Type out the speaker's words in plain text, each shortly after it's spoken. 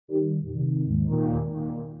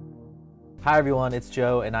Hi everyone, it's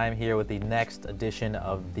Joe and I'm here with the next edition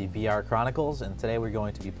of the VR Chronicles, and today we're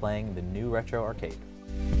going to be playing the new retro arcade.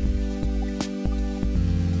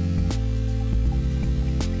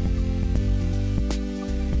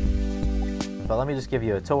 But let me just give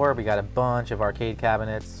you a tour. We got a bunch of arcade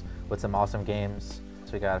cabinets with some awesome games.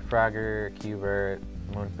 So we got Frogger, Q*bert,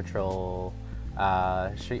 Moon Patrol,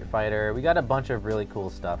 Street Fighter. We got a bunch of really cool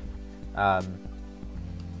stuff.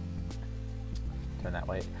 Turn that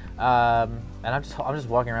way. And I'm just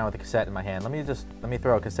walking around with a cassette in my hand. Let me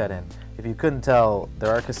throw a cassette in. If you couldn't tell,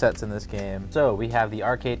 there are cassettes in this game. So we have the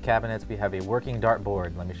arcade cabinets. We have a working dart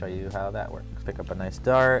board. Let me show you how that works. Pick up a nice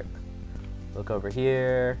dart. Look over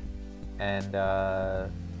here, and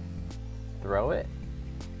throw it.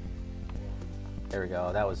 There we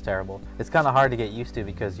go. That was terrible. It's kind of hard to get used to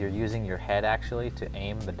because you're using your head actually to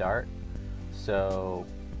aim the dart. So.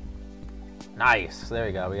 Nice, there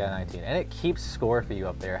we go, we got 19. And it keeps score for you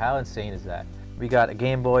up there. How insane is that? We got a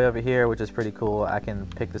Game Boy over here, which is pretty cool. I can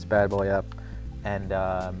pick this bad boy up and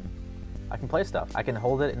I can play stuff. I can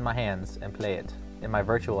hold it in my hands and play it in my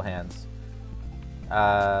virtual hands.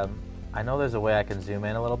 I know there's a way I can zoom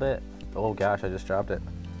in a little bit. Oh gosh, I just dropped it.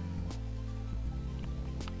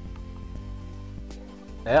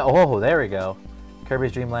 Yeah, oh, there we go.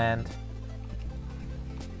 Kirby's Dream Land.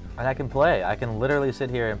 And I can play. I can literally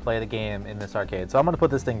sit here and play the game in this arcade. So I'm going to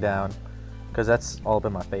put this thing down because that's all up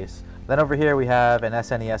in my face. Then over here we have an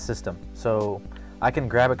SNES system. So I can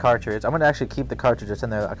grab a cartridge. I'm going to actually keep the cartridge that's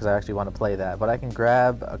in there because I actually want to play that. But I can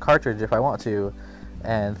grab a cartridge if I want to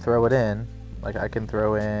and throw it in. Like I can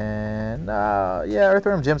throw in, yeah,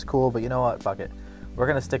 Earthworm Jim's cool, but you know what? Fuck it. We're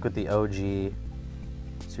going to stick with the OG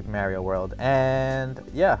Super Mario World. And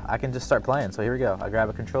yeah, I can just start playing. So here we go. I grab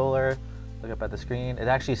a controller. Look up at the screen. It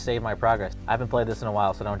actually saved my progress. I haven't played this in a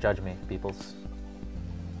while, so don't judge me, peoples.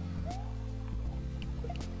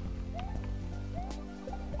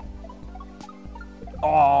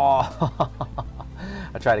 Oh!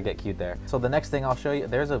 I tried to get cute there. So the next thing I'll show you,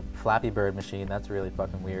 there's a Flappy Bird machine. That's really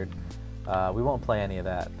fucking weird. We won't play any of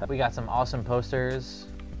that. We got some awesome posters.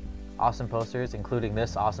 Awesome posters, including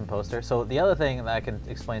this awesome poster. So the other thing that I can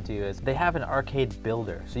explain to you is they have an arcade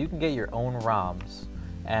builder. So you can get your own ROMs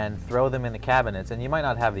and throw them in the cabinets, and you might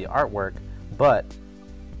not have the artwork, but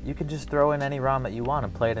you can just throw in any ROM that you want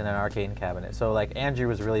and play it in an arcade cabinet. So like Andrew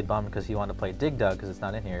was really bummed because he wanted to play Dig Dug because it's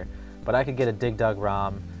not in here, but I could get a Dig Dug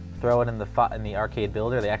ROM, throw it in the arcade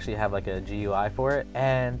builder. They actually have like a GUI for it,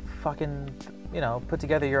 and fucking, you know, put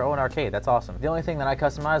together your own arcade. That's awesome. The only thing that I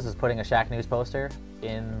customized is putting a Shaq News poster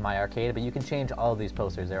in my arcade, but you can change all of these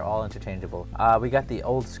posters. They're all interchangeable. We got the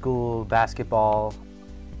old school basketball.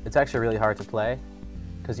 It's actually really hard to play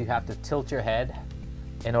because you have to tilt your head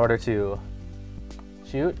in order to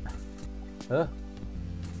shoot.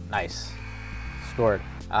 Nice. Scored.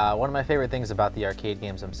 One of my favorite things about the arcade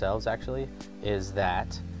games themselves actually is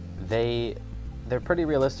that they're pretty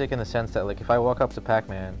realistic in the sense that, like, if I walk up to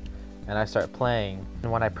Pac-Man and I start playing,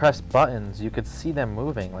 and when I press buttons you could see them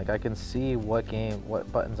moving. Like I can see what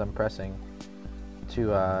buttons I'm pressing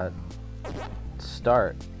to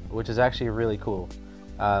start, which is actually really cool.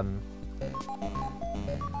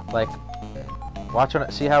 Like, watch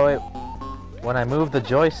see how when I move the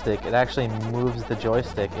joystick, it actually moves the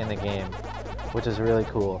joystick in the game, which is really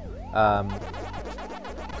cool.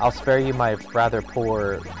 I'll spare you my rather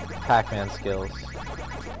poor Pac-Man skills.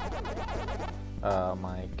 Oh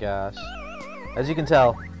my gosh. As you can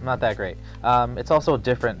tell, I'm not that great. It's also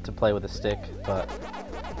different to play with a stick, but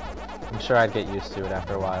I'm sure I'd get used to it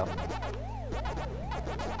after a while.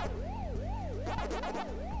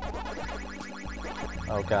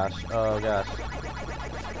 Oh gosh, oh gosh.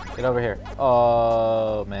 Get over here.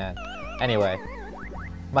 Oh man. Anyway,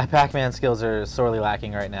 my Pac-Man skills are sorely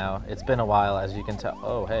lacking right now. It's been a while, as you can tell.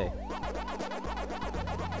 Oh, hey.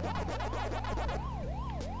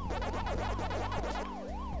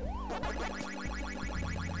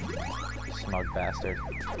 Smug bastard.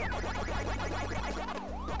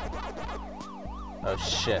 Oh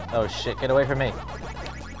shit, get away from me.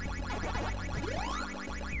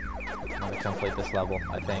 I'm gonna complete this level,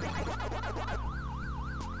 I think.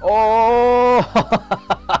 Oh!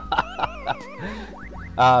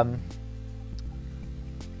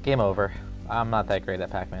 Game over. I'm not that great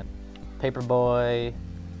at Pac-Man. Paperboy.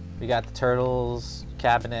 We got the Turtles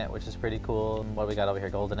cabinet, which is pretty cool. And what we got over here?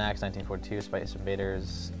 Golden Axe, 1942, Space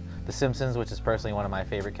Invaders. The Simpsons, which is personally one of my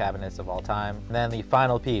favorite cabinets of all time. And then the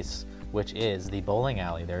final piece, which is the bowling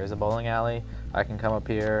alley. There is a bowling alley. I can come up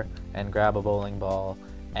here and grab a bowling ball.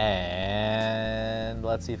 And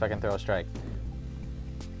let's see if I can throw a strike.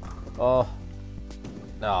 Oh.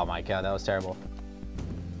 Oh my god, that was terrible.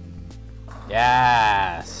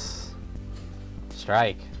 Yes!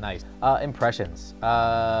 Strike. Nice. Impressions.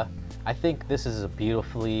 I think this is a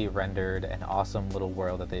beautifully rendered and awesome little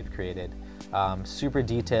world that they've created. Super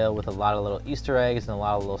detailed with a lot of little Easter eggs and a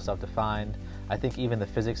lot of little stuff to find. I think even the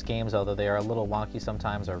physics games, although they are a little wonky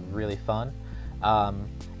sometimes, are really fun.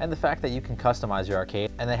 And the fact that you can customize your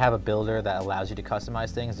arcade and they have a builder that allows you to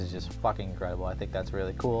customize things is just fucking incredible. I think that's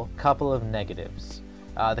really cool. Couple of negatives.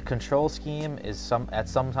 The control scheme is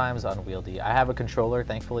sometimes unwieldy. I have a controller,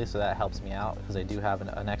 thankfully, so that helps me out because I do have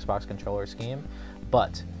an Xbox controller scheme.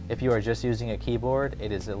 But if you are just using a keyboard,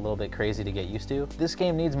 it is a little bit crazy to get used to. This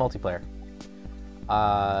game needs multiplayer.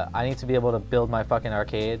 I need to be able to build my fucking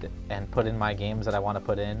arcade and put in my games that I want to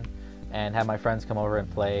put in and have my friends come over and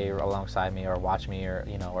play alongside me or watch me or,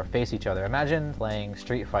 you know, or face each other. Imagine playing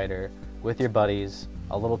Street Fighter with your buddies,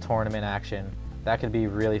 a little tournament action. That could be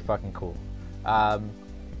really fucking cool.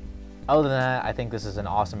 Other than that, I think this is an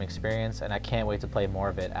awesome experience and I can't wait to play more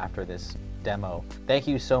of it after this demo. Thank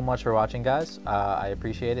you so much for watching, guys. I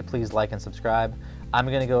appreciate it. Please like and subscribe. I'm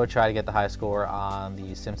gonna go try to get the high score on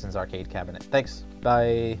the Simpsons arcade cabinet. Thanks.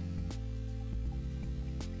 Bye.